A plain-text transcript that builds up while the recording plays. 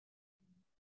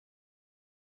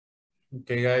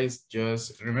Okay, guys,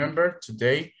 just remember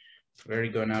today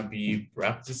we're gonna be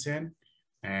practicing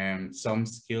some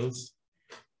skills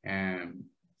in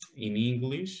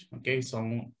English. Okay,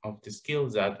 some of the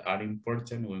skills that are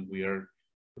important when we are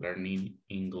learning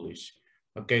English.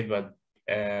 Okay, but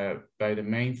by the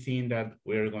main thing that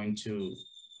we're going to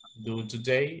do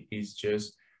today is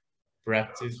just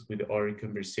practice with our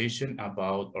conversation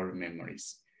about our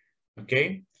memories.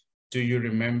 Okay, do you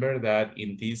remember that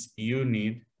in this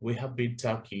unit we have been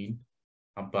talking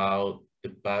about the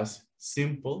past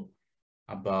simple,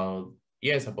 about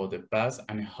about the past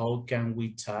and how can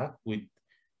we talk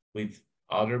with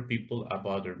other people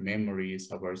about our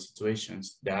memories, about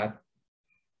situations that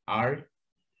are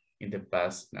in the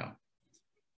past now.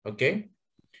 Okay,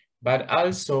 but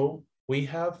also we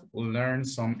have learned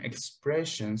some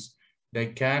expressions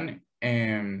that can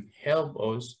help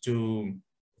us to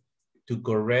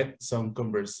correct some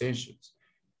conversations.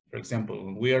 For example,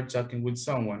 when we are talking with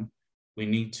someone, we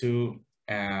need to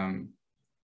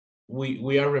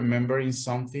we are remembering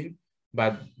something,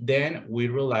 but then we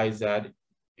realize that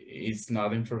it's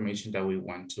not information that we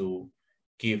want to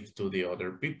give to the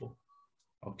other people.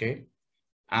 Okay,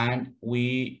 and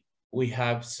we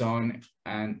have some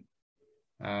and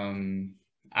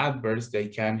adverbs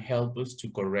that can help us to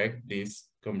correct this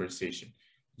conversation.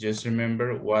 Just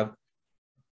remember what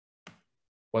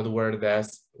were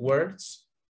those words?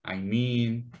 I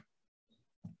mean,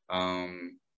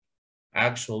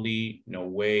 actually, no,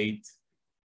 wait,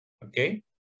 okay?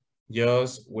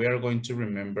 Just, we are going to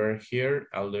remember here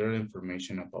a little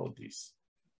information about this,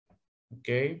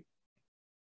 okay?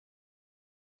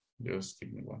 Just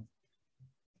give me one.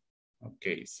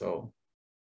 Okay, so,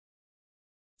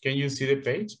 can you see the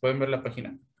page? ¿Pueden ver la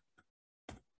página?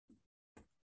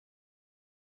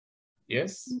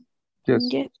 Yes? Yes.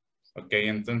 Yes. Ok,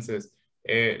 entonces,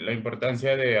 la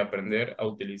importancia de aprender a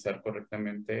utilizar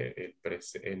correctamente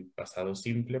el pasado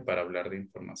simple para hablar de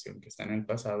información que está en el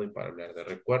pasado y para hablar de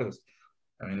recuerdos.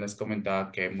 También les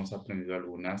comentaba que hemos aprendido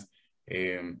algunas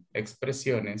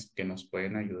expresiones que nos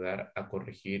pueden ayudar a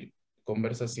corregir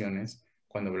conversaciones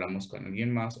cuando hablamos con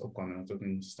alguien más o cuando nosotros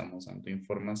mismos estamos dando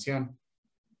información.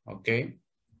 ¿Ok?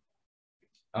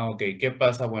 Ok, ¿qué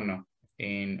pasa? Bueno,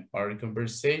 in our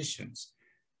conversations.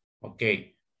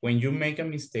 Okay, when you make a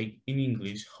mistake in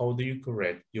English, how do you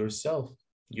correct yourself?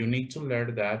 You need to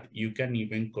learn that you can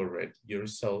even correct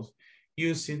yourself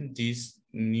using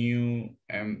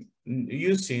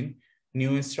using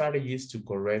new strategies to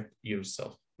correct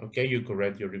yourself. Okay, you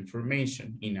correct your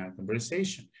information in a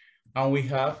conversation. And we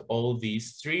have all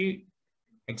these three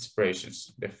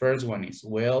expressions. The first one is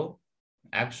well,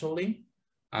 actually,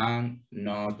 and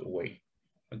not way.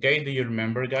 Okay, do you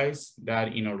remember, guys,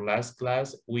 that in our last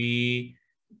class, we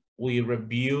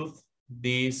reviewed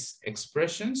these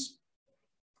expressions?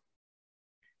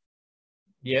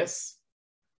 Yes?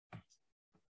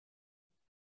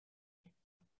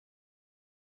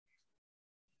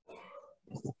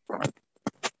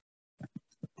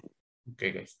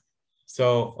 Okay, guys.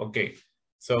 So, okay.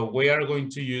 So we are going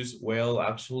to use well,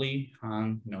 actually,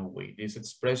 and no way. These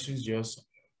expressions just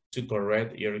to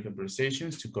correct your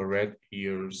conversations, to correct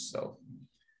yourself.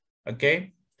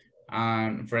 Okay?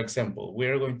 And for example, we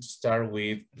are going to start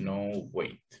with no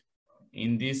wait.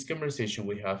 In this conversation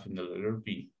we have in the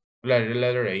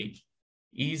letter A,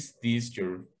 is this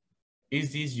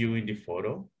you in the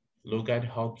photo? Look at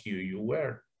how cute you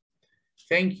were.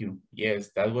 Thank you.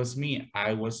 Yes, that was me.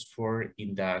 I was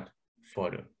in that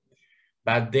photo.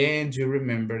 But then you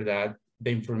remember that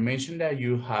the information that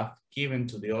you have given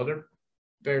to the other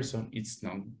person is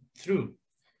not true.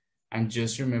 And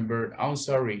just remember, oh,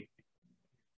 sorry,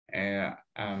 it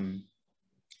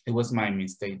was my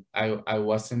mistake. I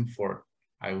wasn't 4,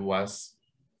 I was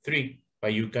 3.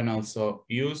 But you can also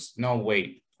use, no,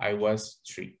 wait, I was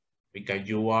 3, because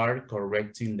you are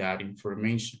correcting that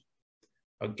information.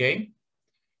 Okay?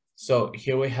 So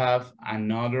here we have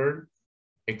another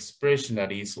expression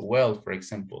that is well, for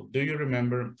example. Do you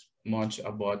remember much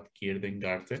about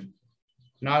kindergarten?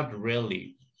 Not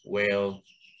really. Well,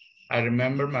 I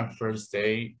remember my first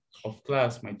day of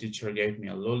class, my teacher gave me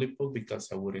a lollipop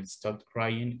because I wouldn't stop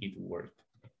crying, it worked.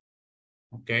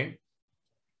 Okay?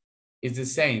 It's the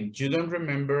same. You don't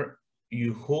remember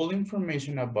your whole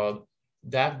information about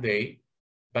that day,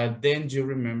 but then you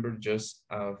remember just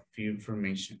a few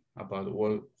information about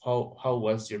how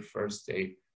was your first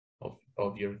day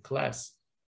of your class.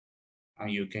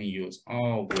 And you can use,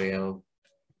 oh, well,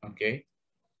 okay?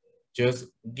 Just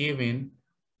giving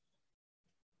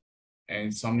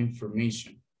and some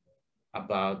information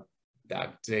about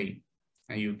that day.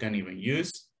 And you can even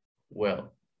use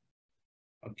well,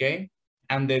 okay?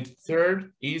 And the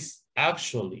third is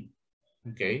actually,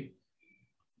 okay?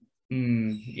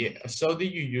 Yeah, so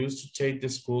did you used to take the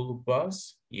school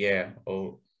bus? Yeah,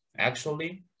 oh,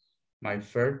 actually, my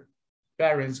first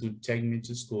parents would take me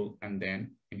to school, and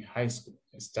then in high school,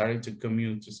 I started to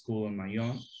commute to school on my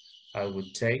own. I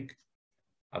would take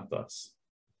a bus,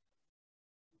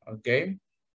 okay?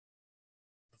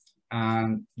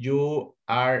 And you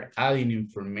are adding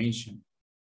information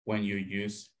when you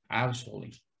use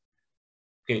actually.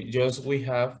 Okay, just we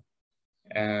have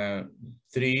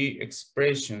 3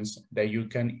 expressions that you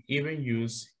can even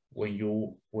use when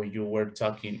you were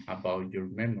talking about your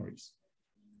memories.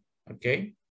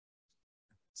 Okay.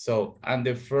 So and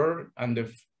the third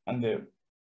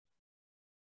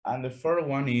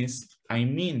one is I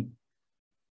mean.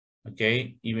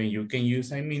 Okay, even you can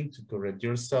use I mean to correct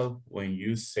yourself when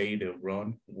you say the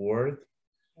wrong word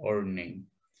or name.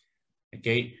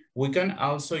 Okay, we can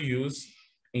also use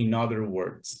in other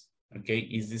words. Okay,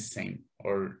 is the same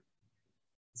or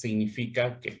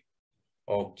significa que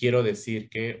o quiero decir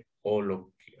que o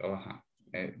lo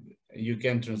que, you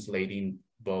can translate in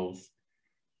both.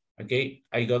 Okay,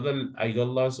 I got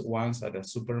lost once at a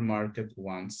supermarket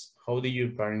once. How did your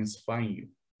parents find you?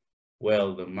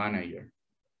 Well, the manager.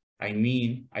 I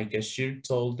mean, a cashier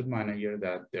told the manager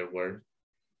that there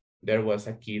was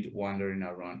a kid wandering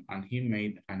around and he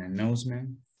made an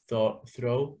announcement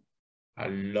through a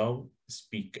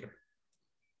loudspeaker.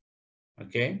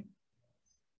 Okay?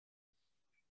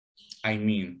 I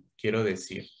mean, quiero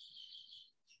decir.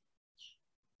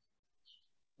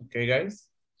 Okay, guys?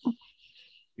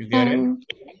 You get it?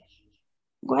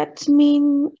 What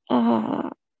mean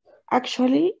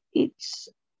actually it's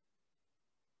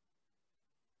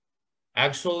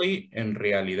Actually, en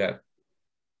realidad.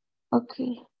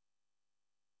 okay.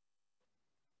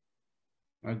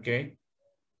 Okay.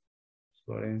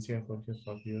 Florencia, Jorge,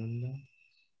 Fabiola.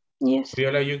 Yes.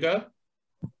 Fabiola, you got?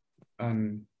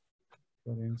 And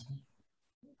Florencia.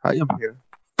 I am here.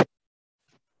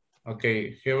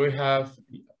 Okay, here we have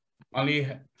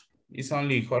it's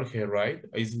only Jorge, right?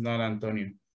 It's not Antonio.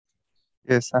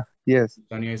 Yes, yes.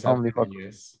 Antonio is Only after, for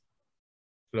yes.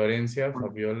 Florencia,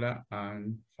 Fabiola,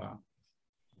 and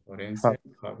Florencia,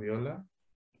 Fabiola.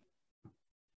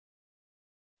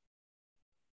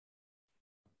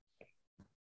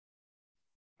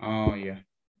 Oh, yeah.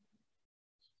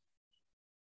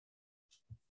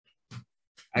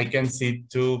 I can see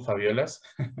 2 Fabiolas.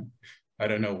 I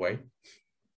don't know why.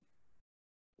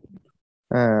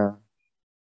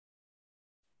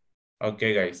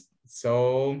 Okay, guys.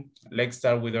 So let's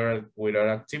start with our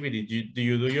activity. Do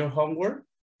you do your homework?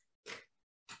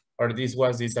 Or this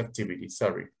was this activity?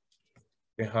 Sorry.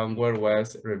 The homework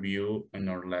was review in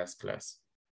our last class.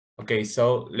 Okay,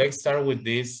 so let's start with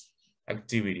this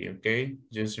activity, okay?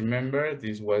 Just remember,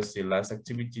 this was the last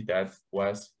activity that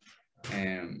was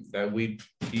that we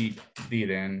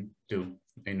didn't do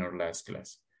in our last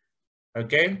class.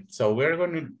 Okay, so we're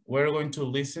going to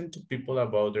listen to people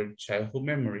about their childhood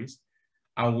memories,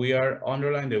 and we are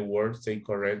underline the words they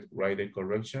correct, write the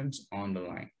corrections on the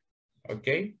line.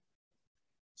 Okay,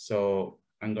 so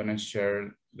I'm gonna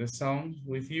share the sound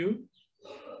with you.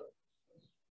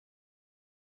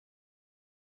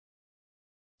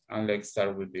 And let's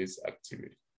start with this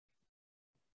activity.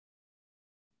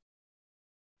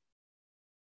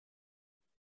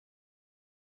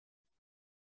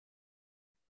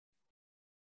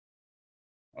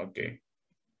 Okay.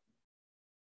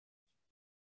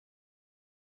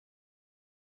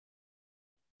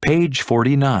 Page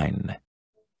 49.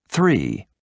 3.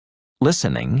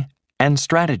 Listening and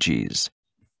strategies.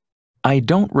 I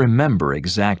don't remember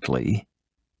exactly.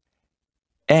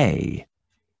 A.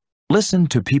 Listen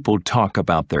to people talk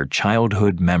about their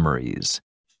childhood memories.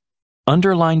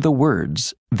 Underline the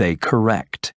words they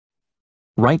correct.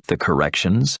 Write the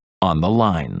corrections on the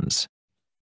lines.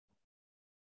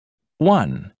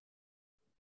 1.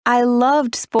 I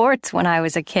loved sports when I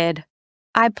was a kid.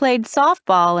 I played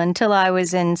softball until I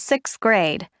was in 6th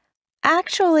grade.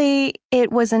 Actually,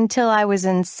 it was until I was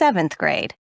in 7th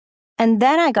grade. And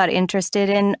then I got interested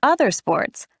in other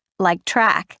sports, like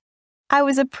track. I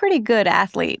was a pretty good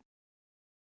athlete.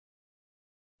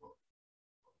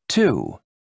 2.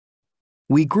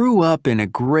 We grew up in a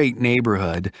great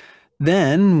neighborhood.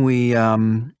 Then we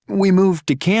moved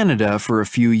to Canada for a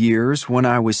few years when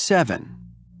I was 7.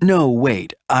 No,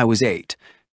 wait, I was 8.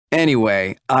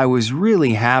 Anyway, I was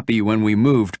really happy when we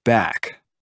moved back.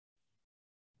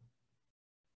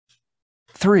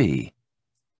 3.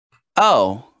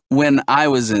 Oh, when I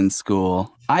was in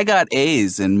school, I got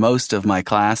A's in most of my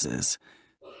classes.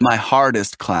 My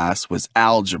hardest class was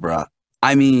algebra.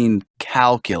 I mean,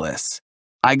 calculus.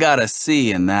 I got a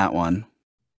C in that one.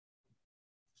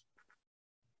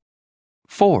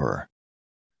 4.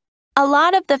 A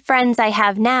lot of the friends I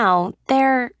have now,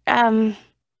 I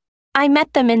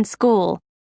met them in school.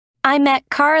 I met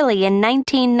Carly in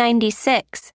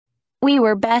 1996. We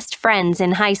were best friends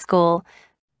in high school.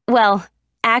 Well,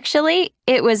 actually,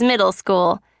 it was middle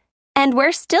school. And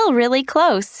we're still really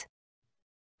close.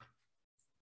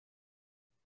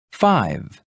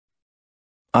 5.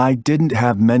 I didn't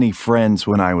have many friends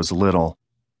when I was little.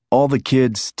 All the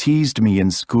kids teased me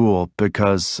in school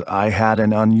because I had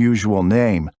an unusual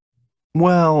name.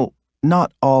 Well,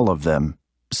 not all of them,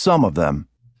 some of them.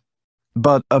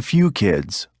 But a few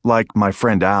kids, like my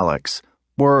friend Alex,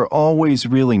 were always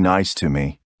really nice to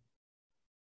me.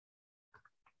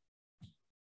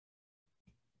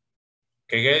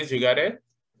 Okay, guys, you got it?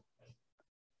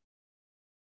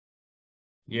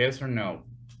 Yes or no?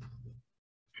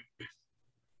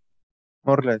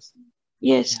 More or less.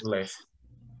 Yes. Less.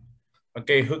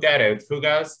 Okay, who got it? Who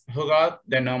got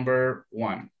the number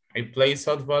 1? I played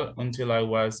softball until I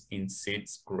was in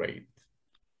 6th grade.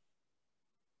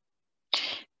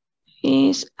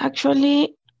 Is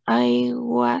actually I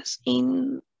was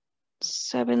in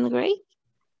 7th grade.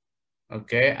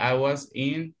 Okay, I was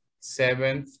in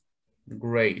 7th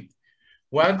grade.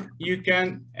 What you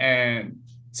can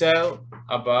tell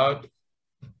about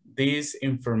this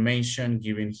information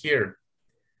given here?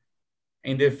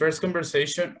 In the first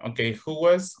conversation, okay, who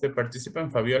was the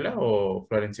participant, Fabiola or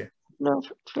Florencia? No,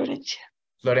 Florencia.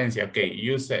 Florencia, okay,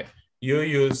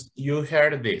 you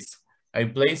heard this. I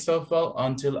played softball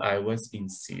until I was in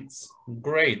 6th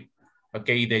grade.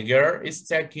 Okay, the girl is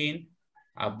talking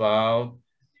about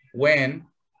when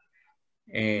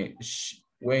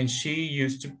she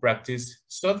used to practice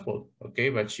softball, okay,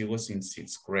 but she was in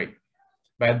 6th grade.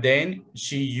 But then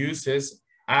she uses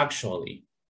actually,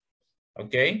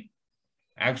 okay?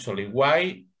 Actually,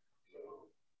 why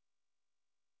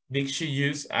did she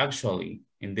use actually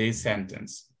in this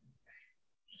sentence?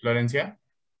 Florencia?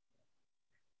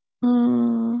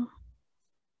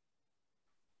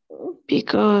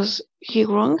 Because he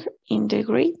wrong in the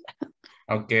grade.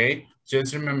 Okay,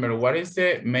 just remember, what is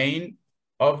the main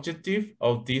objective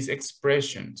of these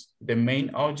expressions? The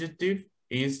main objective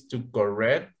is to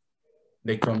correct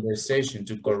the conversation,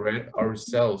 to correct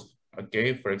ourselves.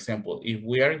 Okay, for example, if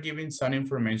we are giving some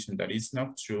information that is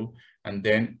not true, and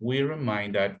then we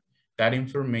remind that that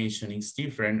information is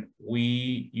different,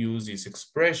 we use these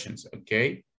expressions,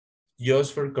 okay?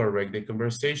 Just for correct the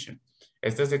conversation.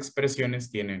 Estas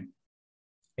expresiones tienen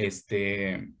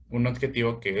un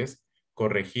objetivo que es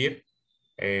corregir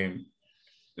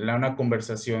una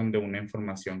conversación de una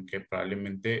información que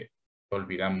probablemente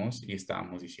olvidamos y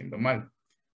estábamos diciendo mal.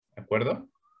 ¿De acuerdo?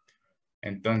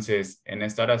 Entonces, en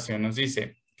esta oración nos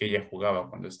dice que ella jugaba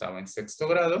cuando estaba en 6º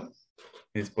grado.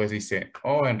 Y después dice,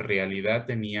 oh, en realidad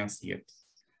tenía 7.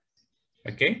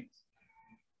 ¿Ok?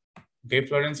 ¿Ok,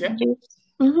 Florencia? Yes.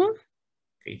 Mm-hmm.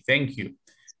 Okay, thank you.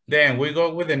 Then we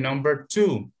go with the number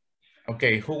 2.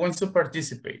 Okay, who wants to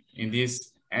participate in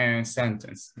this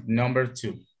sentence? Number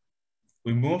 2.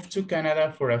 We moved to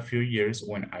Canada for a few years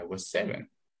when I was 7.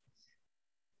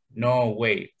 No,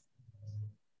 wait.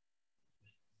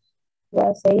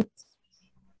 Was 8.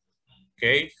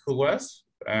 Okay, who was?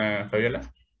 Fabiola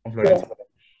or Florencia?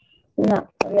 No,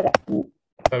 Fabiola.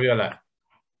 Fabiola.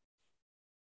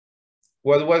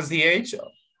 What was the age?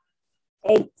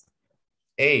 8.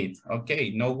 8.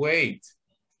 Okay, no, wait.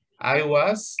 I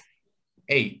was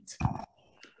 8.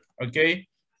 Okay.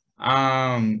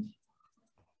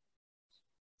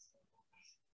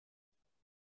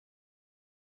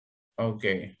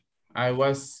 Okay, I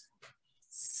was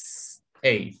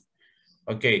 8.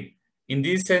 Okay, in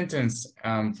this sentence,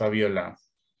 Fabiola,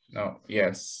 no,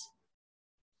 yes.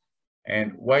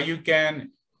 And what you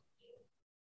can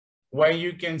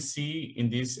see in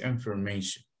this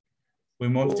information. We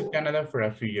moved to Canada for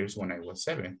a few years when I was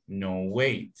 7. No,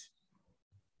 wait.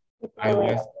 I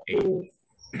was 8.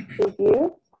 Is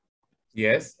you?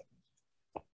 Yes.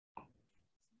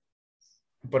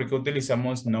 ¿Por qué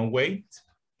utilizamos no wait?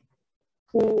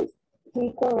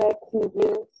 He correct his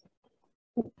use.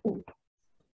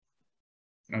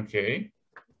 Okay.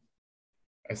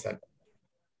 Exactly.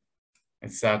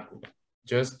 Exactly.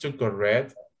 Just to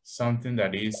correct something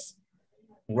that is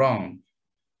wrong.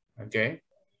 Okay.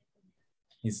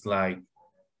 It's like,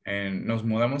 nos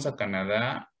mudamos a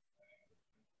Canadá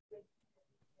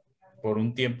por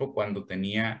un tiempo cuando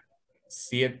tenía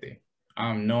 7.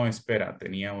 No, espera,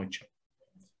 tenía 8.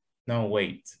 No,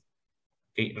 wait.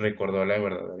 Okay, recordó la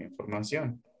verdadera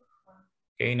información.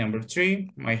 Okay, number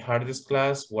 3, my hardest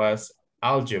class was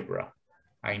algebra.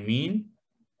 I mean,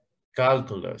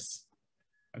 calculus.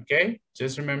 Okay,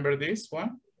 just remember this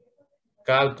one.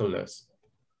 Calculus.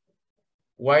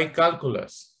 Why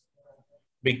calculus?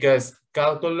 Because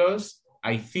calculus,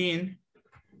 I think,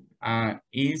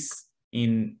 is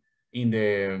in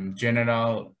the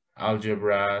general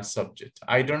algebra subject.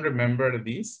 I don't remember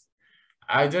this.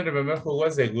 I don't remember who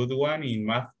was the good one in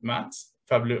maths.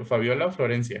 Fabiola or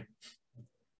Florencia?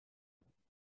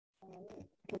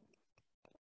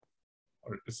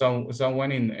 Or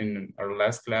someone in our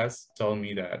last class told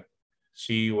me that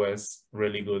she was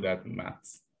really good at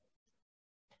maths,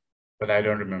 but I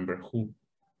don't remember who.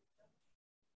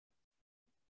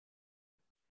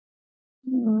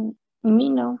 Me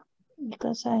no,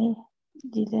 because I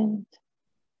didn't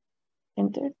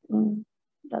enter in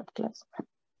that class.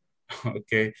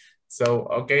 Okay, so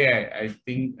okay, I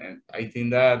think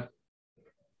that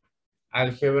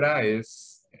álgebra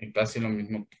es casi lo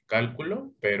mismo que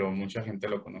cálculo, pero mucha gente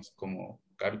lo conoce como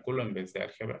cálculo en vez de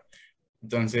álgebra.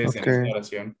 Entonces, en esta Okay.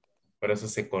 oración, por eso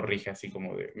se corrige así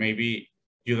como de, maybe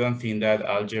you don't think that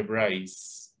algebra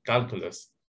is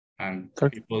calculus, and Cal-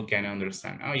 people can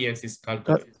understand. Oh, yes, it's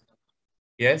calculus.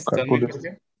 Yes, tell me, Calculus.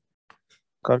 Jorge.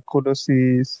 Calculus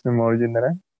is more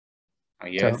general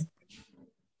Yes.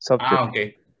 subject.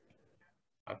 Okay.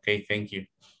 Okay, thank you.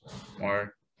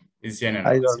 More is I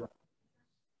general. don't.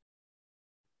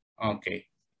 Okay.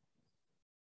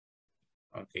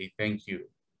 Okay, thank you.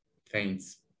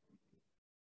 Thanks.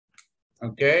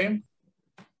 Okay.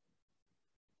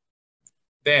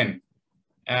 Then,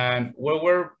 and we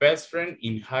were best friends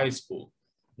in high school.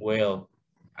 Well,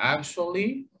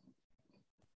 actually,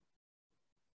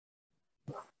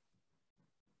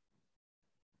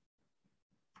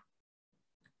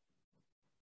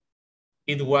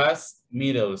 it was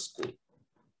middle school.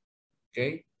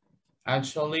 Okay.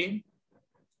 Actually,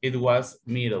 it was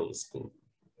middle school.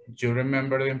 You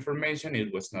remember the information,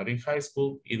 it was not in high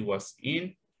school, it was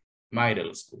in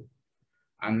middle school.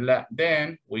 And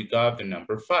then we got the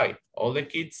number 5. All the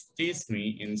kids teased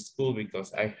me in school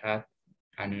because I had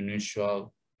an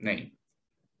unusual name.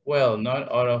 Well, not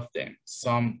all of them,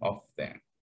 some of them.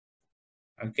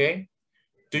 Okay?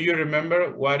 Do you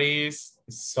remember what is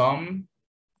some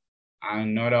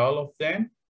and not all of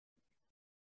them?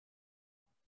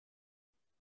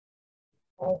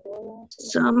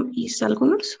 Some is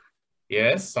algunos.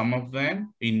 Yes, some of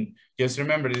them. Just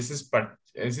remember, this is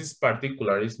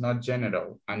particular, it's not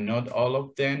general, and not all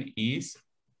of them is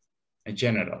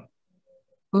general.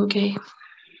 Okay.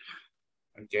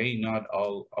 Okay, not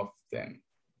all of them.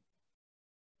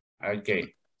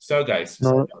 Okay, so guys.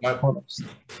 No.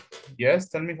 Yes,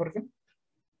 tell me, Jorge.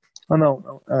 Oh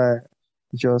no.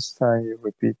 Just I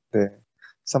repeat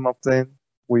some of them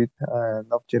with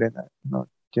not general. Not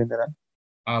general.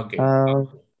 Okay.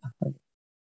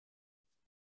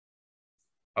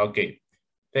 Okay,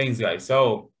 thanks guys.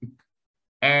 So,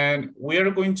 and we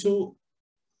are going to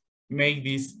make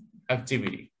this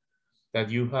activity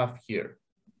that you have here.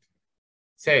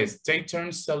 Says, take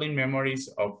turns telling memories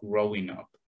of growing up.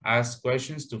 Ask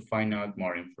questions to find out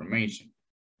more information.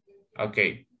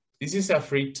 Okay, this is a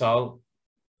free talk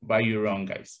by your own,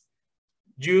 guys.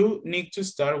 You need to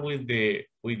start with the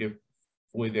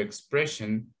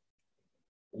expression.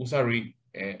 Sorry,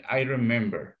 I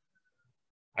remember.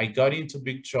 I got into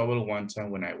big trouble one time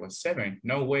when I was 7.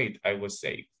 No, wait, I was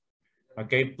safe.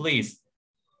 Okay, please.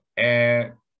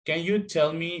 Can you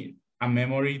tell me a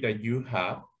memory that you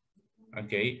have?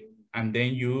 Okay, and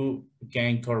then you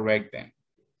can correct them.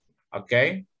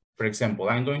 Okay, for example,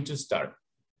 I'm going to start.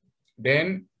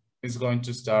 Then it's going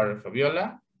to start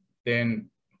Fabiola, then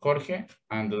Jorge,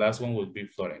 and the last one will be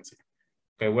Florencia.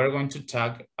 Okay, we're going to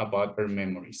talk about our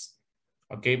memories.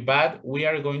 Okay, but we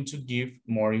are going to give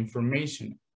more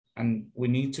information and we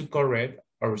need to correct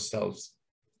ourselves.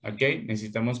 Okay,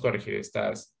 necesitamos corregir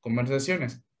estas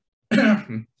conversaciones.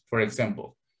 For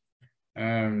example,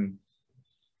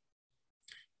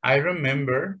 I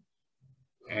remember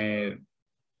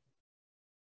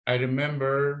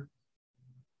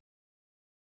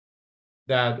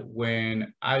that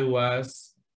when I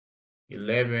was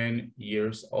 11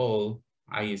 years old,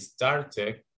 I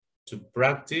started to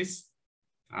practice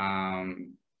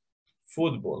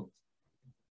football.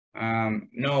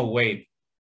 No, wait.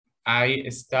 I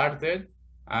started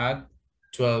at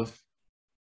 12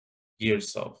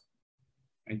 years old.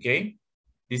 Okay?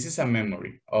 This is a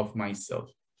memory of myself.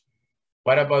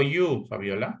 What about you,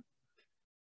 Fabiola?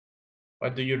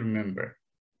 What do you remember?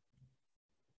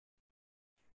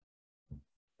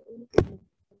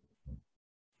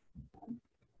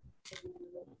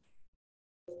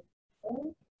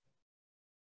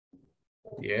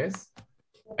 Yes,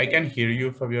 I can hear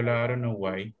you, Fabiola. I don't know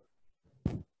why.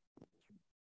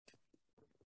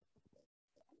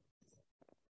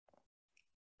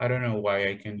 I don't know why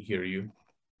I can hear you.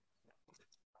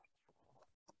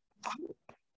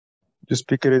 You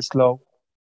speak it slow.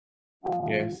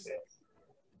 Yes.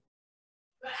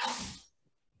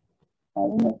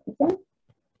 ¿Ahí me escuchan?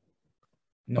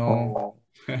 No.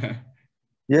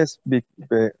 Yes, but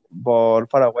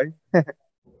far away.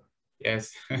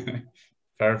 Yes.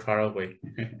 Far, far away.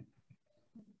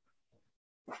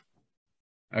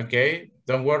 Okay.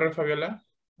 Don't worry, Fabiola.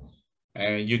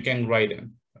 You can write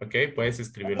them. Okay. Puedes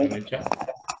escribirlo en el chat.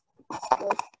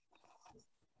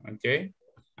 Okay.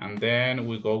 And then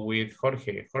we go with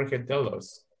Jorge. Jorge, tell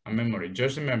us a memory.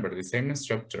 Just remember the same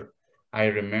structure. I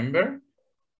remember.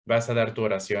 Vas a dar tu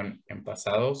oración en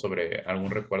pasado sobre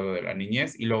algún recuerdo de la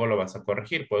niñez y luego lo vas a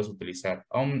corregir. Puedes utilizar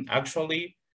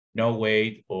actually, no,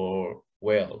 wait, or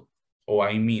well, o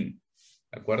I mean.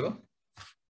 ¿De acuerdo?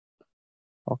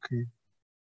 Okay.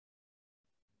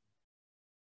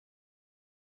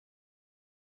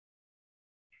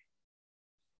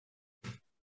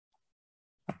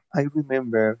 I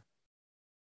remember.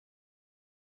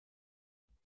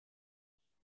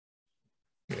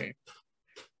 Okay.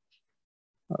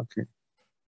 Okay.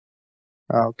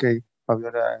 Okay.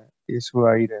 Fabiola is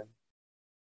writing.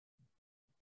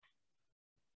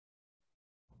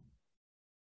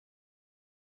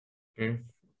 Okay.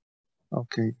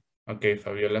 Okay. Okay,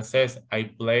 Fabiola says, I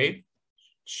played.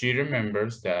 She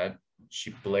remembers that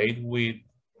she played with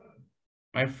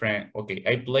my friend. Okay,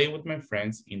 I played with my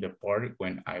friends in the park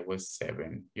when I was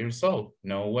 7 years old.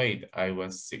 No, wait, I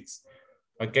was 6.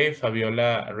 Okay,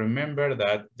 Fabiola, remember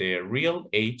that the real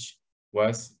age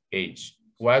was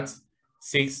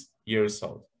 6 years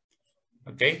old.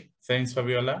 Okay, thanks,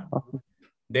 Fabiola. Okay.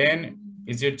 Then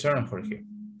it's your turn, Jorge.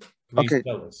 Please Okay.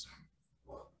 tell us.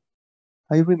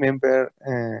 I remember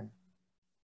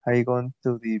I gone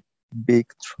to the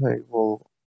big travel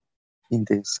in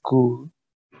the school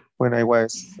when I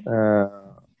was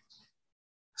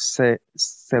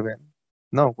 7.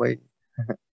 No, wait.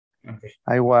 Okay.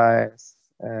 I was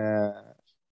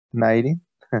 90.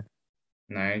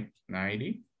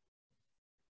 90?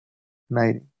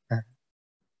 90.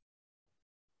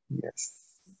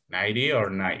 Yes. 90 or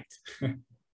night?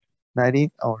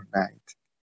 90 or night.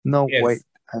 No, Yes. wait.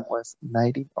 I was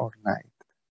 90 or night.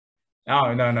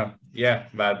 No. Yeah,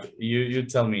 but you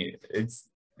tell me, it's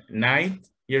 9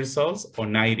 years old or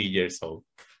 90 years old?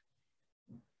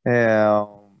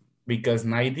 Because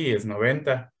 90 is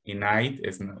 90 y night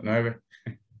is 9.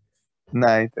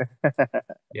 Night.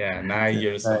 Yeah, 9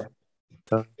 years Night.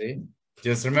 old. See?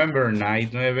 Just remember,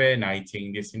 9, 19,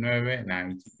 19,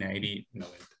 90.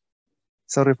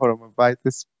 Sorry for my bad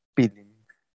spelling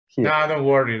here. No, don't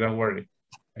worry.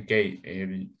 Okay,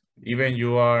 even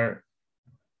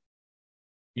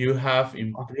you have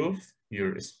improved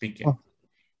your speaking.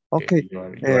 Okay. You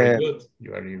are good.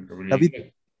 You are really David,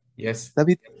 good. Yes.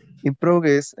 David, in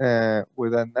progress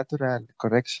with a natural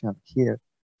correction here.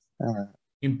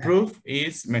 Improve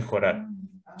is mejorar.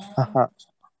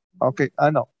 Okay.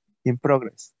 No. In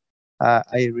progress.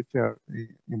 I refer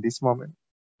in this moment.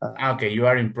 Okay, you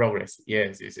are in progress.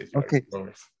 Yes. Okay. In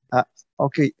progress.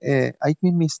 Okay. I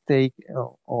made mistake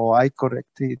or I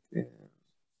corrected,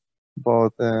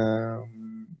 but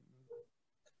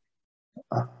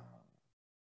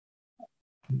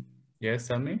yes,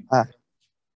 tell me.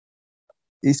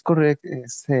 It's correct.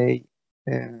 Say.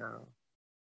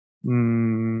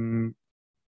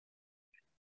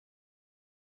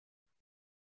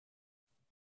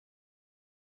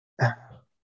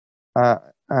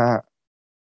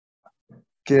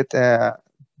 Get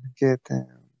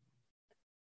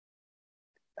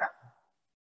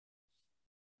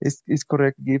it's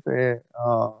correct. Give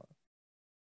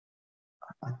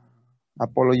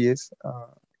apologies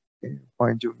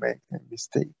when you make a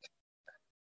mistake.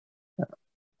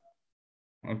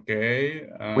 Okay.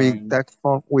 With that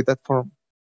form,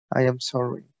 I am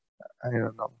sorry. I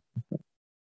don't know.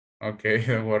 Okay,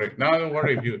 don't worry. No, don't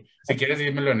worry. Si quieres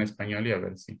dímelo en español y a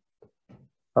ver si.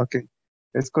 Okay.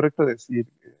 Es correcto decir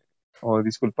o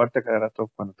disculparte a cada rato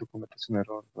cuando tú cometes un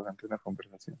error durante una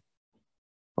conversación.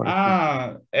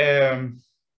 I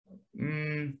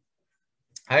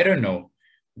don't know,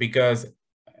 because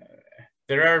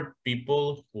there are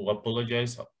people who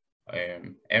apologize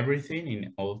everything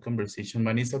in all conversation,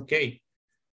 but it's okay.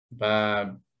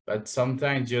 But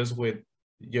sometimes just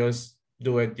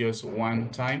do it just one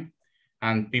time,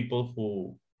 and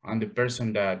people the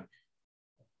person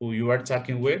who you are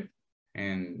talking with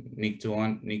and needs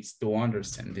to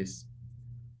understand this.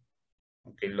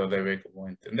 Okay, lo debe como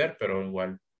entender, pero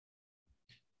igual.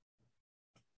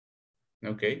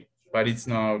 Okay, but it's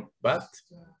not bad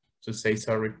to say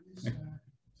sorry.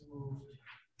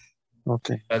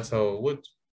 Okay. That's all good.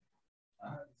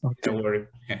 Okay. Don't worry.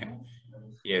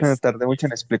 Yes. Tardé mucho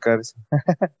en explicar eso.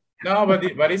 No, but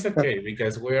it's okay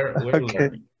because we're Okay.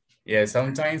 learning. Yeah,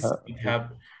 sometimes Okay.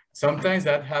 sometimes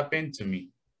that happened to me.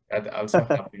 That also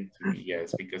happened to me,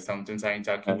 yes, because sometimes I'm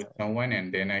talking with someone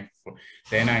and then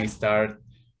I start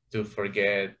to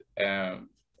forget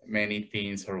many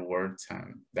things or words,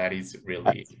 and that is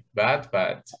really bad.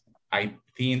 But I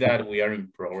think that we are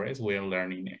in progress. We are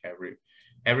learning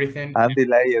everything I'm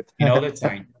delayed. in all the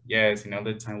time. Yes, in all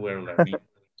the time we're learning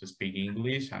to speak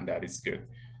English, and that is good.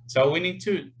 So we need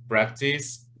to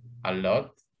practice a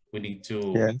lot. We need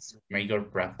to Yes. make our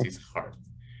practice hard.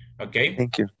 Okay?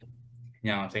 Thank you.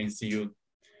 Yeah, thanks to you.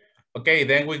 Okay,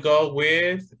 then we go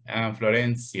with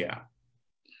Florencia.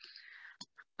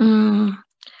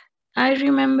 I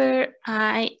remember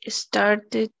I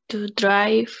started to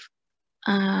drive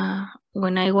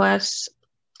when I was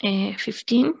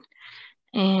 15.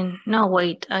 And no,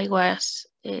 wait, I was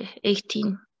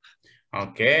 18.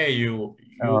 Okay, you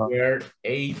were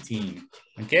 18.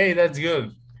 Okay, that's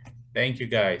good. Thank you,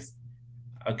 guys.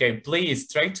 Okay, please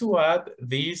try to add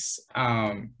these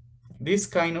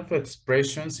kind of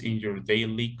expressions in your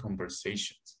daily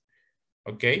conversations.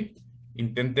 Okay,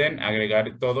 intenten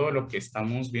agregar todo lo que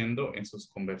estamos viendo en sus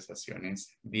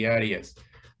conversaciones diarias.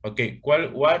 Okay,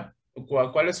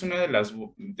 ¿cuál es una de las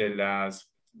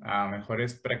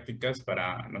mejores prácticas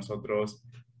para nosotros,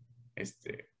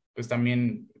 pues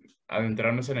también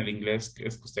adentrarnos en el inglés, que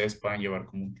es que ustedes puedan llevar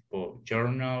como un tipo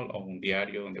journal o un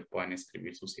diario donde puedan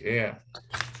escribir sus ideas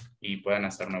y puedan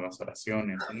hacer nuevas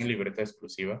oraciones, una libreta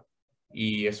exclusiva,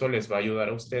 y eso les va a ayudar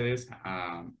a ustedes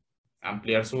a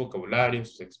ampliar su vocabulario,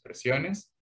 sus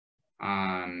expresiones,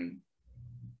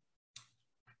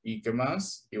 y qué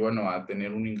más, y bueno, a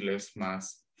tener un inglés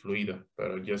más fluido,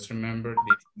 pero just remember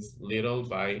this is little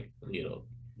by little,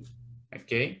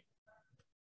 okay?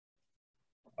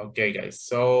 Okay, guys,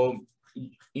 so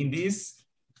in this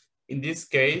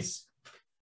case,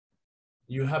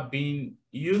 you have been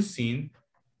using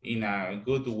in a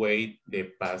good way the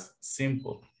past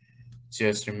simple.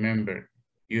 Just remember,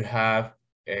 you have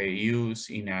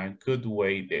used in a good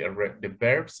way the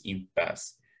verbs in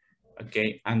past,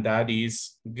 okay? And that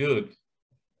is good,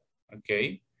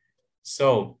 okay?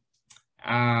 So,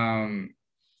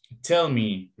 tell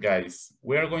me, guys,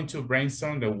 we are going to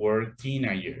brainstorm the word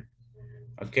teenager.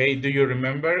 Okay, do you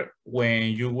remember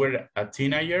when you were a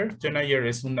teenager? Teenager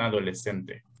es un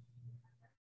adolescente.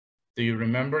 Do you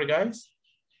remember, guys?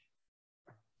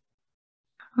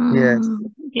 Yes.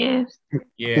 Yes.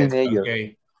 Yes, Teenager.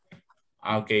 okay.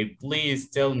 Okay, please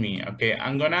tell me. Okay,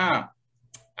 I'm gonna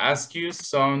ask you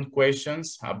some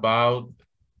questions about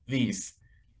this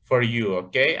for you,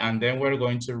 okay? And then we're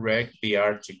going to read the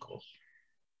article.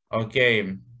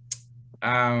 Okay.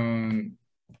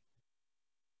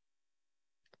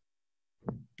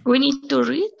 We need to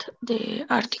read the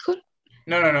article?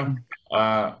 No.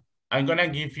 I'm gonna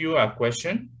give you a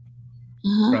question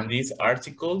from this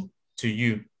article to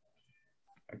you,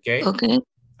 okay? Okay.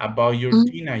 About your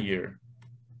teenager.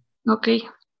 Okay.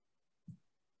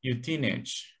 Your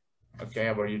teenage, okay,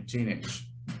 about your teenage.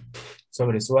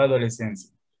 Sobre su adolescencia.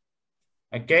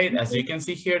 Okay, as you can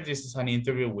see here, this is an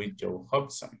interview with Joe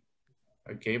Hobson.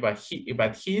 Okay, but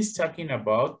he is talking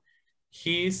about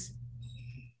his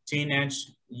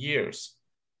teenage years.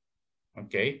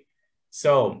 Okay,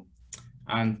 so,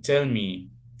 and tell me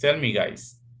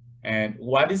guys, and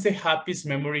what is the happiest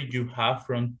memory you have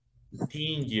from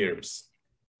teen years?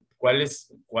 ¿Cuál es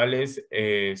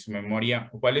su memoria?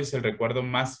 ¿Cuál es el recuerdo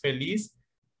más feliz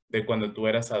de cuando tú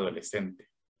eras adolescente?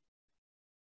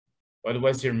 What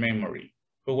was your memory?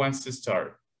 Who wants to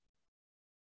start?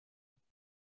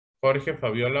 Jorge,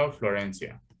 Fabiola, o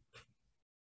Florencia?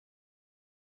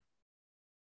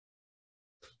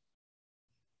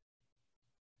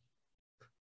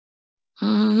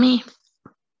 Me.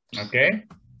 Okay.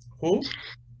 Who?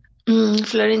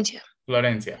 Florencia.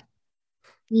 Florencia.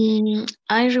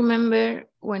 I remember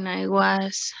when I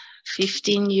was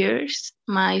 15 years,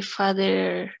 my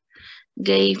father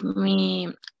gave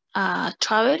me a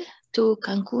travel to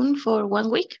Cancun for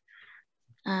 1 week,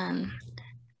 and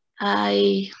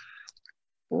I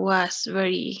was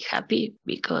very happy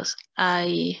because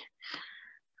I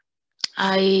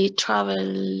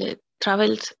traveled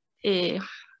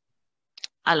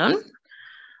alone,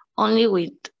 only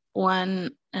with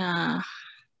one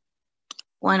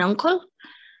uncle.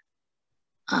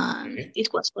 Okay. It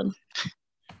was fun.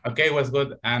 Okay, it was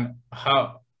good. And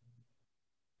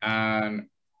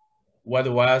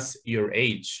what was your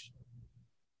age?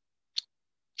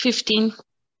 15.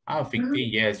 Oh, 15,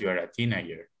 yes, you are a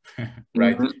teenager,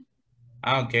 right?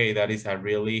 Okay, that is a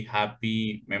really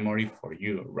happy memory for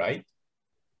you, right?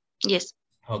 Yes.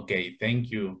 Okay,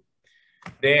 thank you.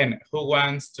 Then who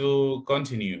wants to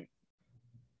continue?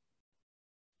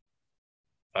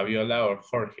 Fabiola or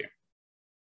Jorge?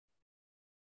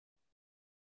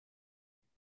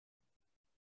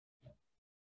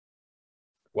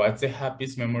 What's the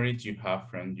happiest memory you have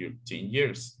from your teen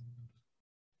years?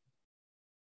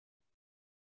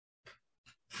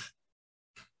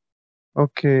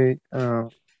 Okay,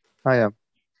 I am.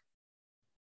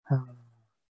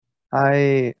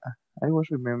 I I was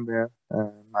remember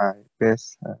my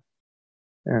best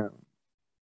uh,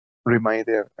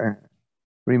 reminder.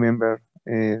 Remember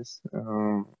is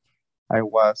I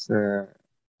was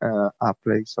I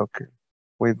play soccer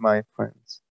with my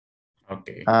friends.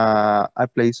 Okay. I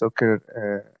play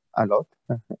soccer a lot.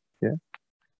 Yeah,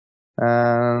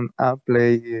 and I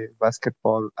play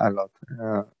basketball a lot.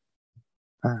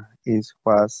 It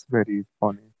was very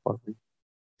funny for me.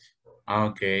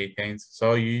 Okay, thanks.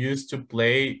 So you used to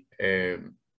play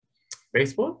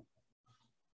baseball?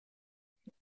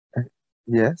 Uh,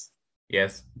 yes.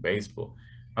 Yes, baseball.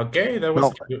 Okay, that was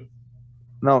No, a good.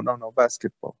 no,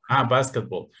 basketball.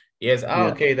 Basketball. Yes.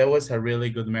 Yeah, Okay, that was a really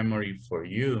good memory for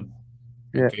you.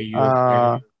 yeah. Okay, you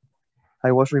played.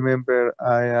 I was remember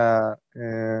I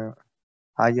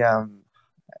am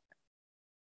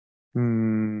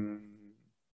mm,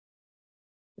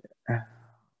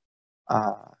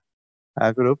 uh,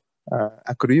 a group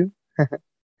a crew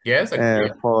Yes, a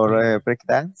career. for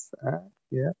breakdance.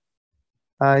 Yeah,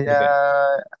 I With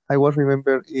that. I was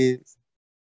remember is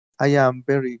I am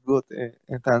very good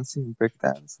at dancing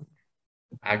breakdance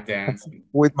Act dancing.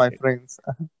 with my friends.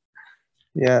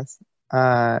 Yes,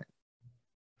 uh,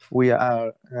 we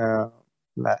are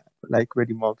like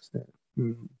very much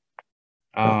mm,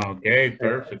 Okay, uh,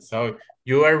 perfect. So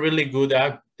you are really good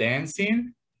at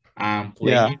dancing and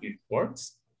yeah, playing in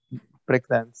sports?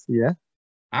 breakdance. Yeah.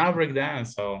 Break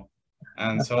dance. So,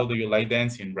 and so do you like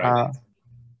dancing, right? Uh,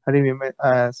 I remember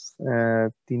as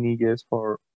teenagers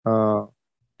for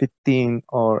 15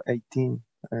 or 18,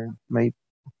 maybe.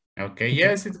 Okay, Mhm.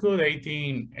 yes, it's good.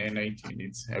 18 and 19.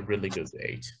 It's a really good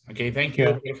age. Okay, thank you,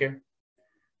 Yeah. Jorge,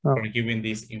 Oh, for giving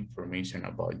this information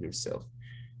about yourself.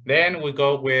 Then we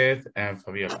go with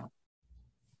Fabiola.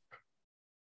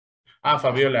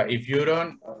 Fabiola, if you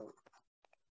don't,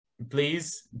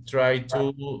 please try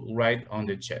to write on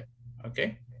the chat,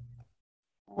 okay?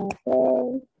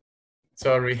 Okay.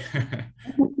 Sorry.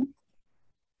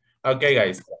 Okay,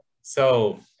 guys.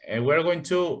 So we're going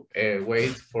to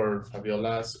wait for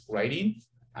Fabiola's writing.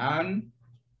 And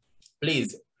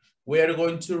please, we are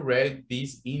going to read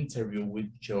this interview with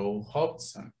Joe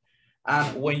Hobson.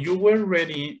 And when you were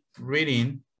ready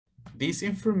reading this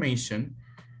information,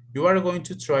 you are going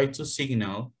to try to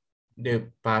signal the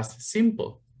past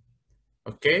simple.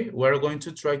 Okay, we're going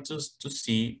to try to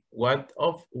see what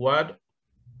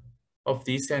of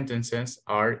these sentences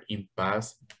are in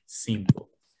past simple.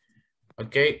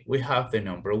 Okay, we have the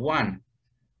number 1.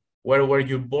 Where were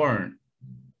you born?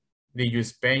 Did you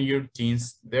spend your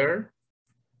teens there?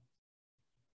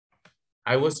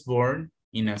 I was born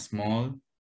in a small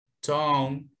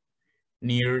town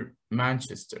near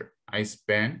Manchester. I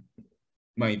spent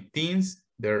my teens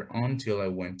there until I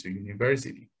went to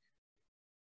university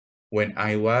when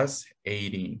I was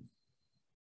 18.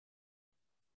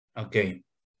 Okay,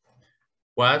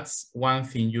 what's one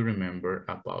thing you remember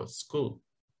about school?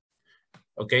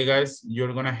 Okay, guys,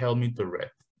 you're gonna help me to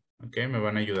read. Okay, me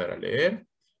van a ayudar a leer.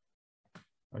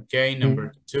 Okay,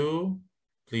 number 2,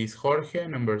 please, Jorge.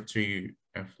 Number 3,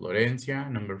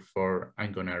 Florencia. Number 4,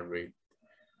 I'm gonna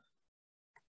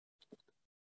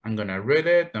read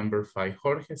it. Number 5,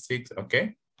 Jorge. 6,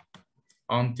 okay.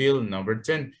 Until number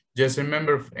 10. Just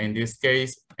remember, in this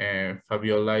case,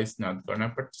 Fabiola is not gonna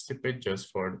participate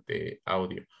just for the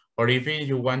audio. Or if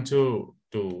you want to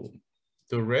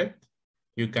read,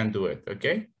 you can do it,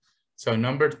 okay? So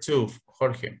number 2,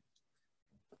 Jorge.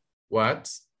 What?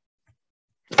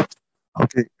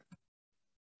 okay.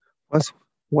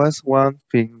 What's one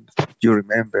thing you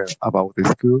remember about the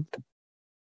school?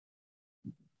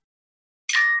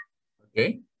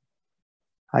 Okay.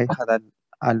 I had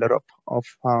a lot of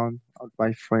fun with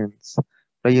my friends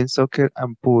playing soccer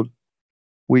and pool.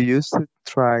 We used to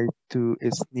try to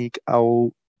sneak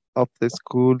out of the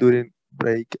school during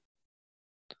break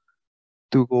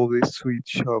to go to the sweet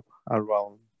shop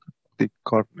around the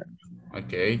corner.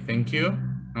 Okay, thank you.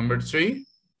 Number 3,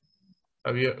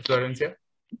 Florencia.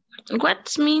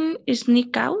 What's mean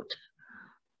sneak out?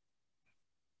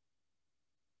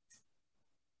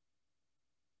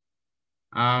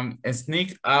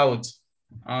 Sneak out.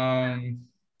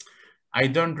 I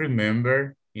don't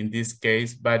remember in this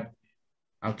case, but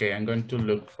okay, I'm going to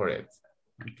look for it.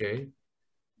 Okay.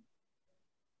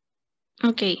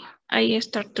 Okay, I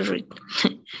start to read.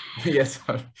 Yes.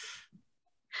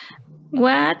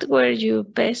 What were your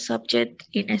best subject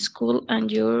in school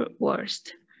and your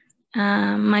worst?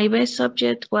 My best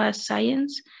subject was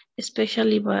science,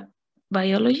 especially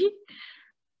biology,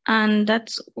 and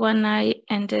that's when I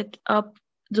ended up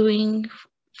doing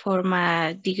for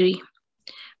my degree.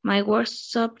 My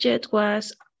worst subject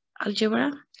was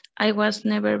algebra. I was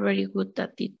never very good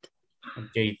at it.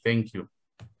 Okay, thank you.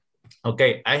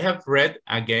 Okay, I have read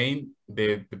again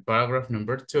the paragraph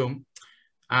number 2.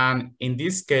 And in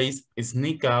this case,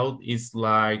 sneak out is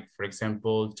like, for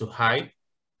example, to hide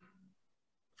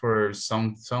for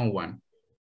someone.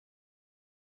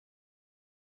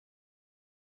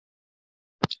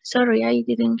 Sorry, I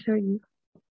didn't hear you.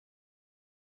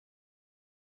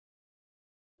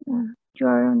 You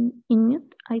are in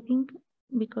mute, I think,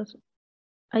 because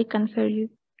I can hear you.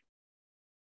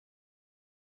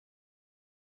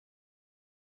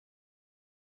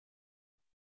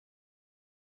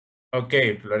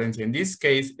 Okay, Florencia, in this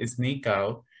case, sneak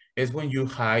out is when you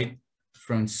hide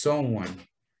from someone,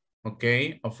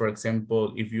 okay? Or for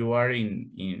example, if you are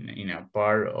in a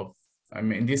part of, I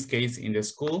mean, in this case, in the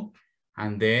school,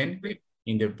 and then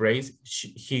in the break,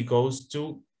 he used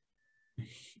to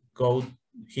go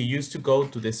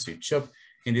to the sweet shop.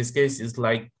 In this case, it's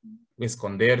like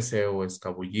esconderse o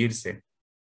escabullirse,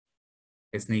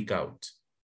 sneak out,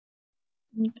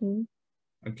 Okay.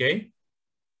 okay?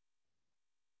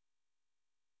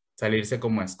 Salirse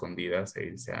como a escondidas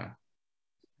e irse a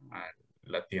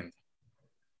la tienda.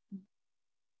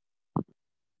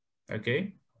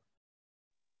 Okay?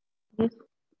 Yes.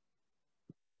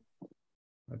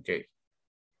 Okay.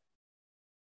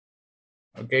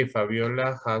 Okay,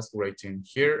 Fabiola has written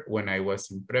here, when I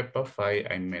was in Prepa 5,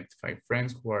 I met 5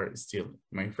 friends who are still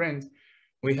my friends.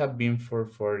 We have been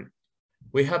friends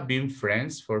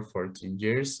for 14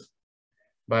 years,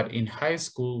 but in high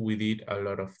school, we did a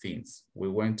lot of things. We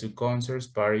went to concerts,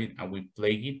 party, and we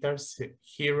play Guitar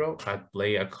Hero and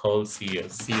play a called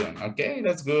Sion. Okay,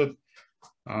 that's good,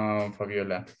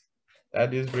 Fabiola.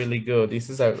 That is really good. This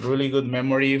is a really good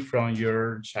memory from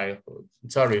your childhood.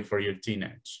 Sorry, for your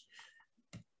teenage.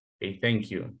 Okay, thank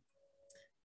you.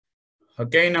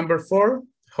 Okay, number 4.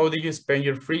 How do you spend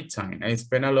your free time? I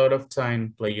spend a lot of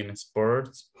time playing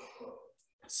sports,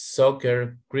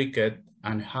 soccer, cricket,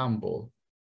 and handball.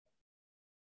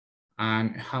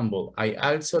 I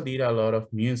also did a lot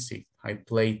of music. I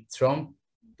played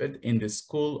trumpet in the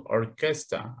school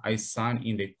orchestra. I sang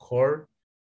in the choir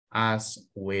as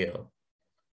well.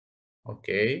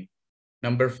 Okay.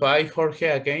 Number 5, Jorge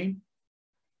again.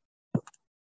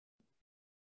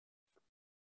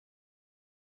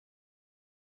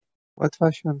 What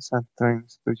fashions and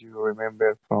trends do you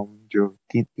remember from your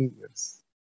teen years?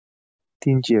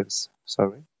 Teen years,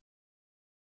 sorry.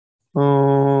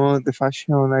 The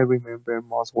fashion I remember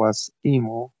most was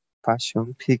emo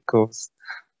fashion because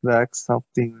that's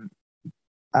something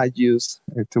I used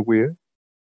to wear.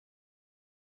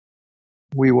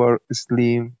 We wore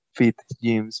slim fit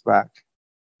jeans back,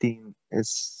 thin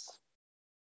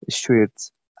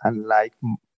shirts, and I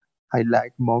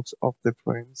like most of the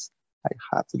friends I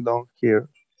had long hair.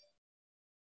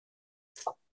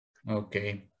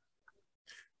 Okay.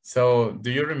 So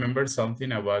do you remember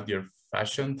something about your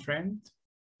fashion trend?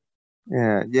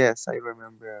 Yes, I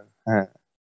remember.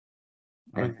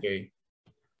 Okay.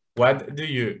 What do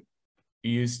you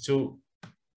used to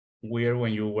wear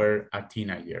when you were a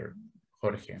teenager,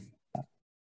 Jorge?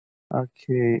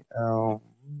 Okay.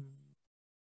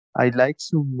 I like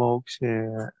to smoke.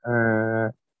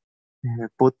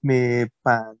 Put me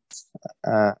pants.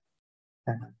 Uh,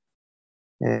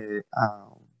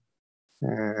 um,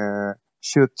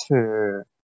 shoot.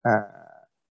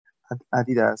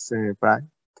 Adidas brand.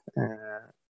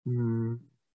 Uh, mm,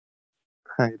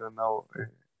 I don't know.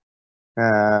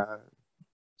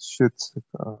 Shoot.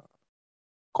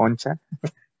 Concha.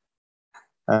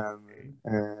 Um,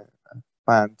 Okay.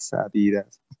 pants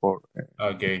Adidas for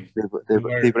Okay. You the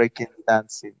were, breaking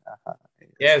dancing.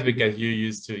 yes, because you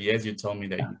used to, yes, you told me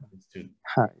that you used to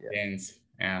Yeah. dance,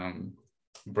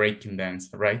 breaking dance,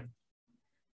 right?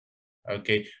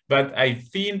 Okay, but I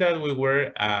think that we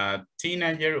were a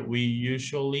teenager, we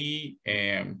usually,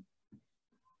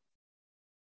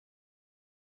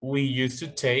 we used to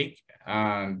take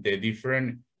the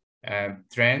different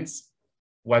trends,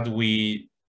 what we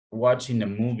watch in the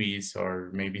movies or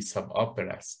maybe soap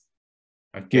operas.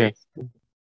 Okay, Yes.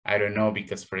 I don't know,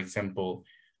 because for example,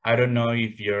 I don't know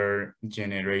if your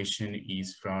generation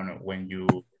is from when you,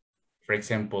 for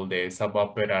example, the soap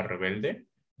opera Rebelde,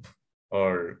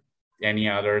 or any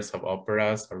others of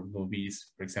operas or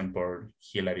movies, for example,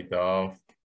 Hilary Duff,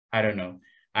 I don't know.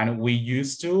 And we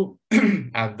used to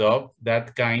adopt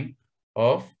that kind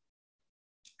of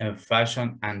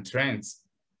fashion and trends.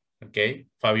 Okay,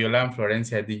 Fabiola and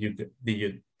Florencia, did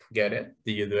you get it?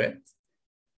 Did you do it?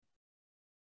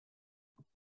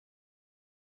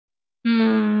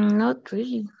 Not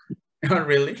really. Not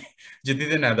really. You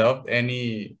didn't adopt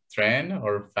any trend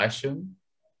or fashion?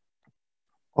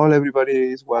 All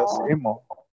everybody was emo.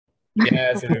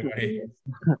 Yes, everybody.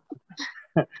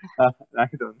 I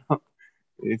don't know.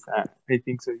 I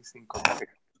think so. It's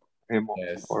incorrect. Emo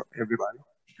Yes. for everybody.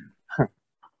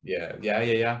 Yeah.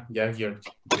 You're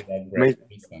that right. Maybe.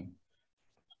 Listen.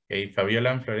 Okay,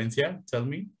 Fabiola and Florencia, tell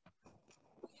me.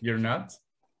 You're not?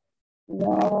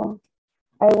 No,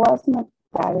 I was not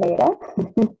Calera.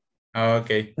 Oh,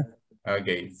 okay.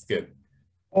 Okay, it's good.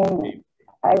 And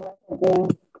I was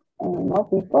against more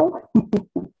people.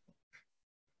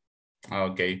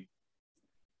 Okay.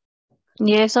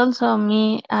 Yes, also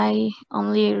me, I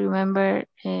only remember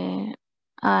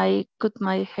I cut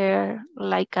my hair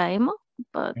like a emo,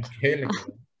 but Okay.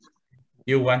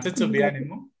 You wanted to be an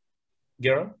emo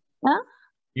girl? huh?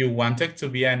 You wanted to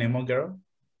be an emo girl?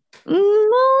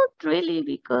 Not really,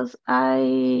 because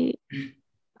I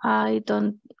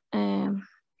don't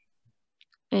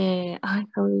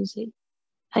how do you say,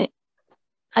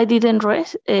 I didn't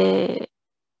dress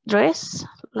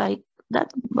like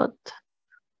that, but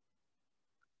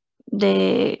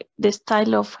the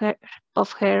style of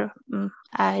hair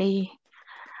I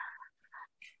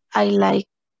like.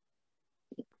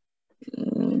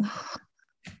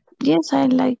 Yes, I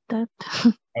like that.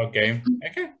 Okay.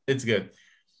 Okay, it's good.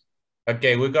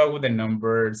 Okay, we go with the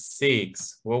number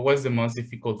 6. What was the most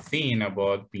difficult thing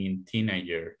about being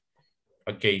teenager?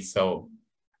 Okay, so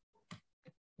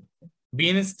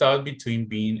being stuck between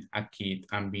being a kid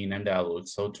and being an adult,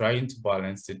 so trying to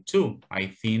balance the two. I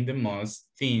think the most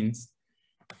teens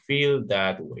feel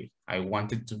that way. I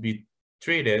wanted to be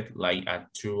treated like a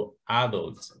true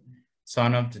adult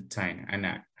some of the time,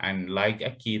 and like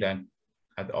a kid at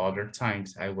other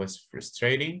times. I was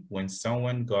frustrated when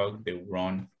someone got the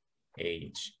wrong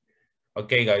age.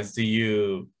 Okay, guys, do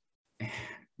you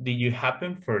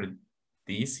happen for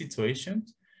these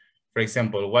situations? For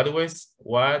example,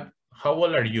 how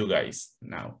old are you guys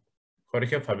now?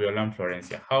 Jorge, Fabiola, and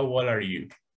Florencia, how old are you?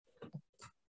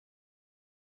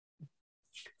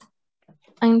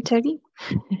 I'm 30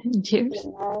 years.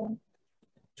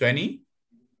 20?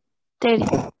 30.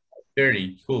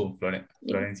 30, cool,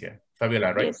 Florencia.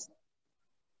 Fabiola, right? Yes.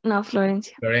 No,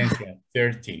 Florencia. Florencia,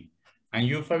 30. And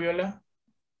you, Fabiola?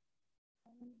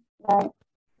 Right.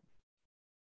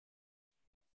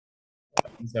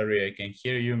 I'm sorry, I can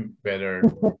hear you better.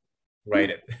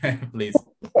 Write it, please.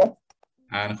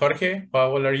 And Jorge,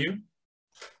 how old are you?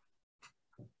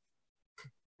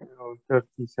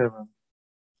 37.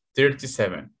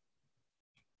 37.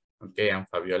 Okay, and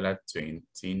Fabiola,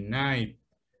 29.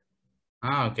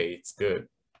 Ah, okay, it's good.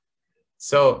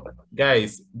 So,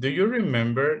 guys, do you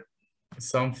remember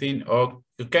something, or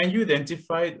can you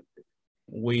identify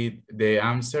with the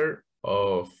answer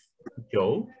of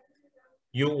Joe?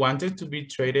 You wanted to be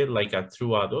treated like a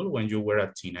true adult when you were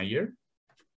a teenager?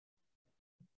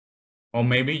 Or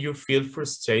maybe you feel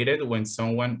frustrated when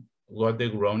someone got the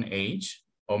wrong age,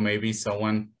 or maybe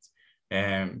someone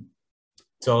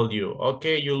told you,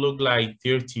 okay, you look like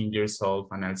 13 years old,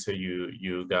 and also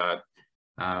you got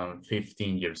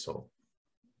 15 years old.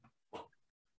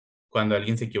 Cuando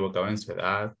alguien se equivocaba en su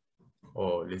edad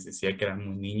o les decía que eran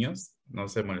muy niños, ¿no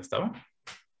se molestaba?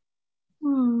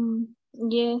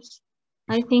 Yes,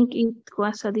 I think it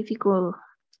was a difficult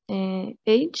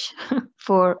age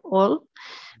for all,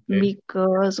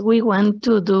 because we want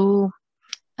to do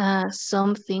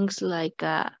some things like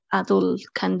adult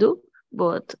can do,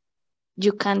 but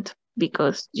you can't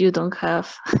because you don't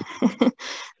have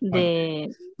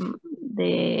the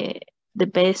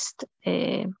best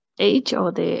age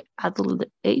or the adult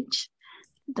age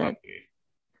that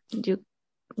you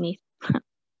need.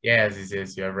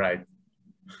 Yes, you're right.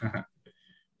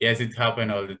 Yes, it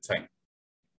happened all the time.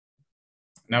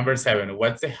 Number 7,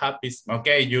 what's the happiest?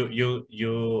 Okay,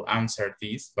 you answered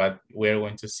this, but we're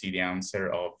going to see the answer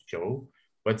of Joe.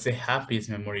 What's the happiest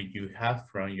memory you have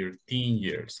from your teen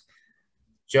years?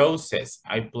 Joe says,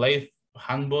 I played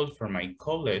handball for my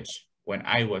college when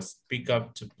I was picked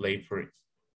up to play for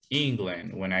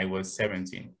England when I was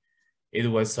 17. It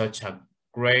was such a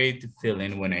great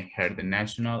feeling when I heard the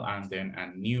national anthem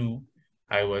and knew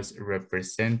I was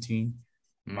representing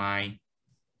my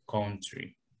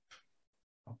country.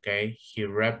 Okay, he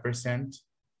represents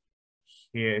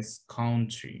his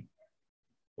country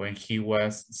when he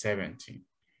was 17.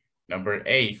 Number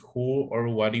 8, who or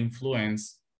what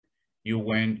influenced you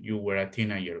when you were a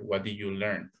teenager? What did you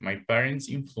learn? My parents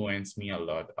influenced me a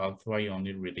lot, although I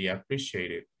only really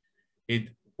appreciated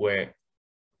it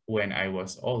when I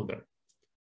was older.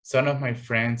 Some of my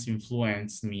friends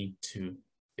influenced me too.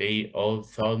 They all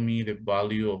taught me the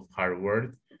value of hard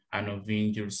work and of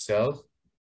being yourself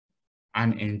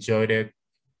and enjoyed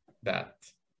that.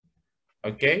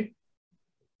 Okay?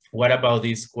 What about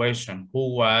this question?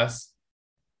 Who was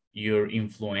your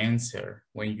influencer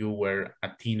when you were a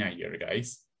teenager,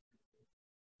 guys?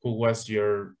 Who was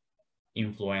your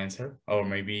influencer? Or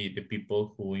maybe the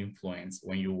people who influenced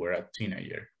when you were a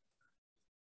teenager?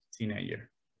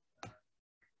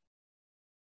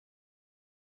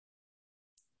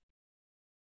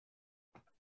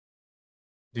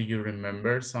 Do you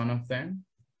remember some of them?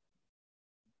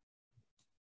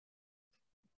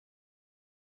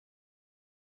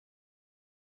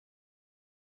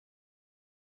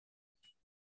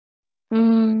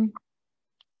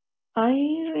 I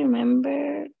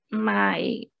remember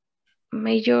my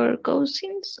major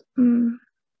cousins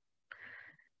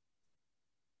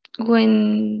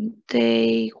when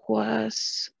they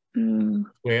was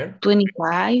Where?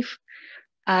 25.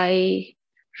 I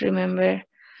remember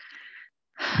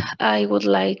I would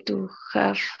like to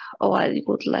have, or I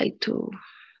would like to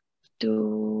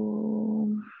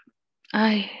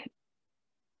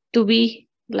be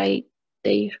like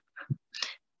they.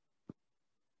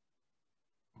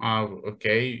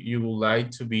 Okay, you would like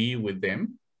to be with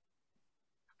them?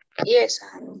 Yes,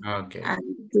 Okay. and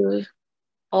do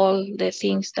all the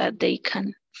things that they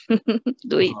can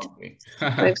do it. Okay.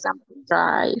 For example,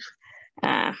 drive,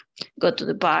 go to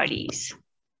the parties.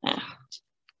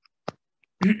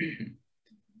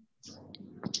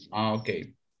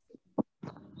 Okay.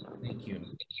 Thank you.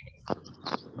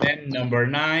 Then number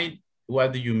 9,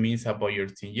 what do you miss about your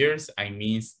teen years? I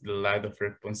miss the lack of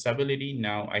responsibility.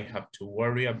 Now I have to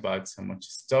worry about so much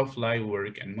stuff like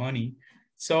work and money.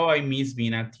 So I miss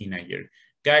being a teenager.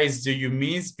 Guys, do you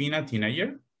miss being a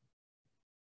teenager?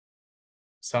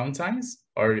 Sometimes?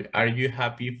 Or are you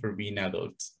happy for being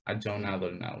adults, a young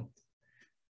adult now?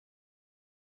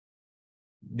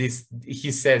 This,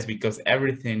 he says, because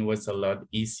everything was a lot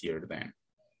easier then.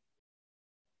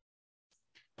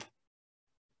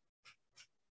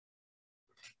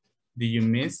 Do you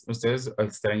miss? ¿Ustedes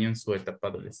extrañan su etapa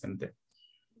adolescente?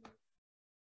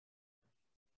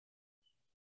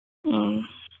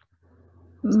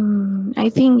 I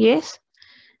think yes,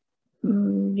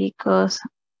 because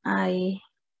I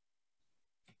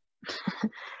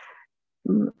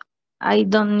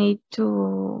don't need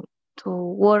to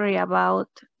worry about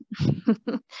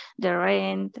the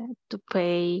rent, to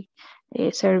pay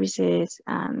services,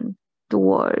 and to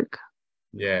work.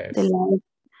 Yes. The life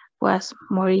was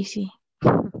more easy.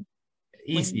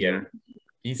 Easier.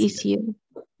 Easier.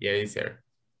 Yeah, easier.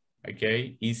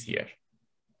 Okay, easier.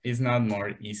 It's not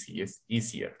more easy, it's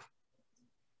easier.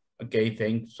 Okay,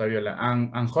 thanks, Fabiola.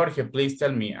 And Jorge, please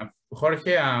tell me,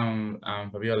 Jorge and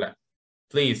Fabiola,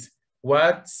 please,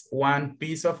 what's one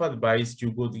piece of advice you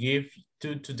would give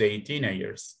to today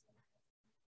teenagers?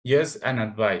 Just an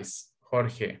advice,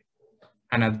 Jorge.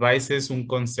 An advice es un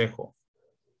consejo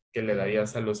que le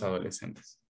darías a los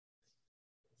adolescentes.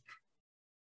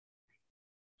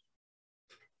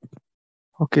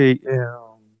 Okay,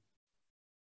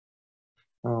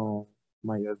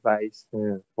 my advice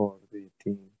for the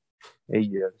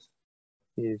teenagers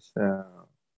is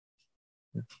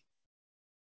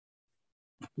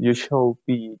you should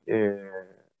be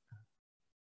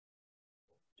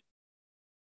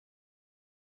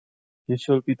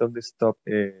don't stop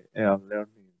learning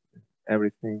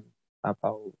everything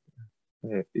about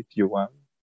if you want,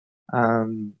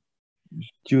 and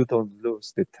you don't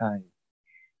lose the time.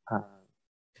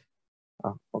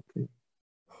 Okay.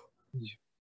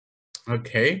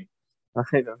 Okay.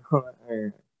 I don't know.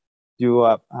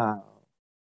 You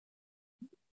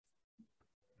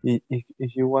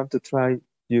if you want to try,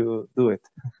 you do it.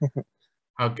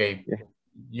 Okay. Yeah.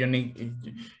 You need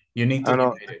to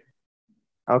write it.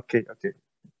 Okay.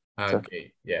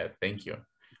 Okay. Yeah. Thank you.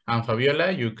 And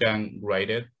Fabiola, you can write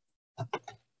it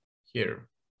here.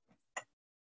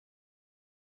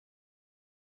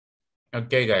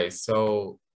 Okay, guys.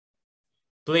 So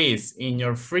please, in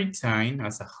your free time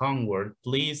as a homework,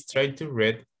 please try to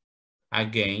read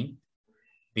again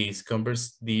this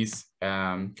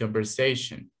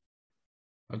conversation.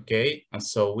 Okay, and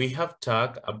so we have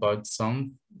talked about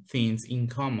some things in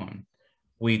common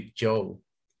with Joe.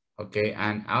 Okay,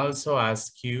 and also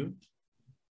ask you,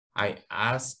 I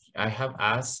have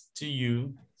asked to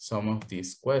you some of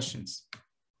these questions.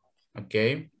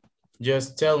 Okay,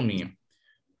 just tell me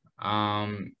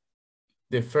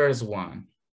the first one.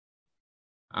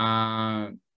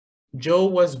 Joe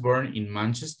was born in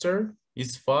Manchester.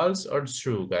 Is false or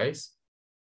true, guys?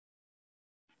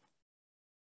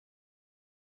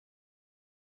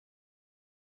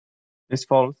 It's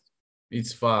false.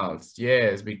 It's false,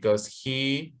 yes, because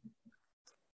he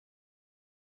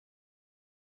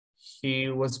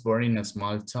was born in a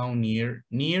small town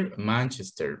near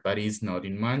Manchester, but he's not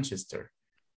in Manchester.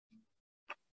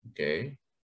 Okay.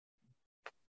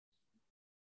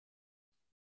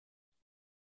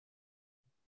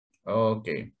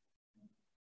 Okay.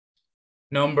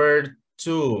 Number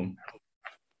 2.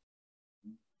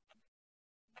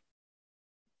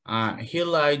 He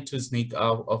lied to sneak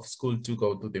out of school to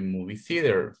go to the movie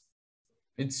theater.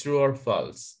 It's true or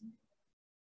false?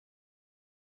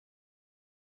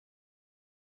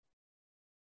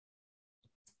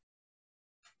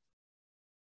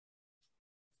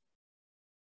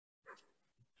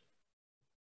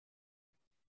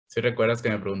 ¿Sí recuerdas que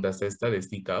me preguntaste esta de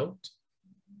sneak out?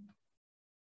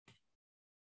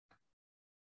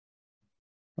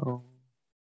 Oh,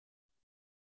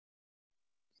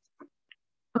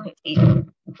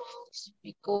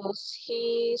 Because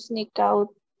he sneaked out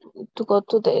to go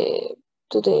to the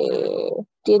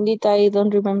tiendita. I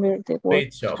don't remember the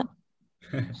word. Sweet shop.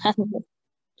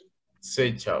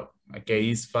 Sweet shop. Okay,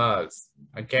 it's false.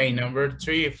 Okay, number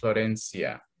 3,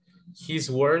 Florencia.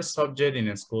 His worst subject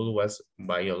in school was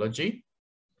biology.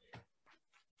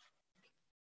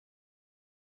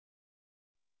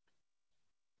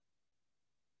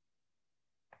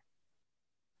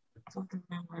 Don't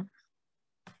remember.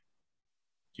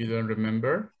 You don't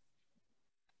remember?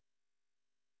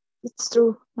 It's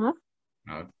true, huh?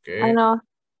 Okay. I know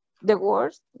the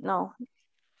worst. No,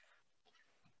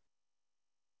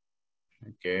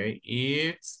 Okay,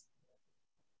 it's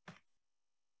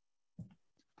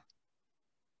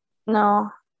no,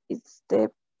 it's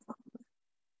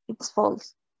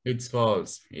false. it's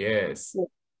false. Yes. Yeah.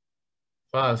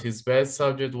 False. His best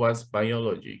subject was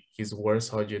biology. His worst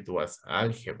subject was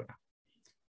algebra.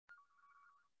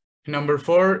 Number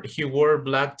 4, he wore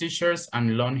black t-shirts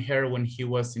and long hair when he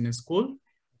was in school.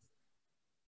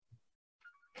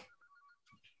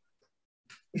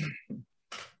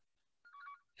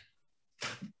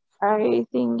 I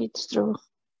think it's true.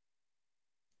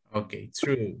 Okay,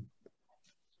 true.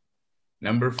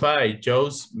 Number 5,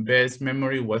 Joe's best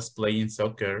memory was playing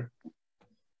soccer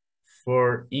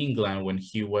for England when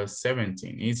he was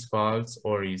 17. Is false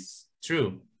or is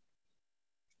true?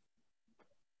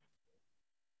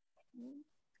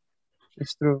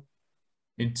 it's true.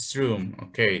 It's true.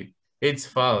 Okay. It's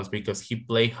false because he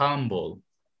played handball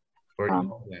for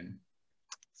England.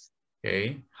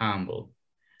 Okay, handball.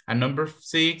 And number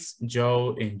 6,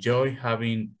 Joe enjoyed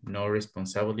having no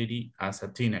responsibility as a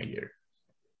teenager.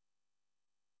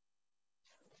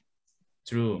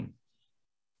 True.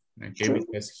 Okay, True.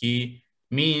 because he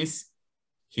missed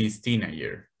his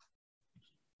teenager.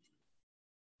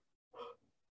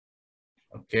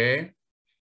 Okay.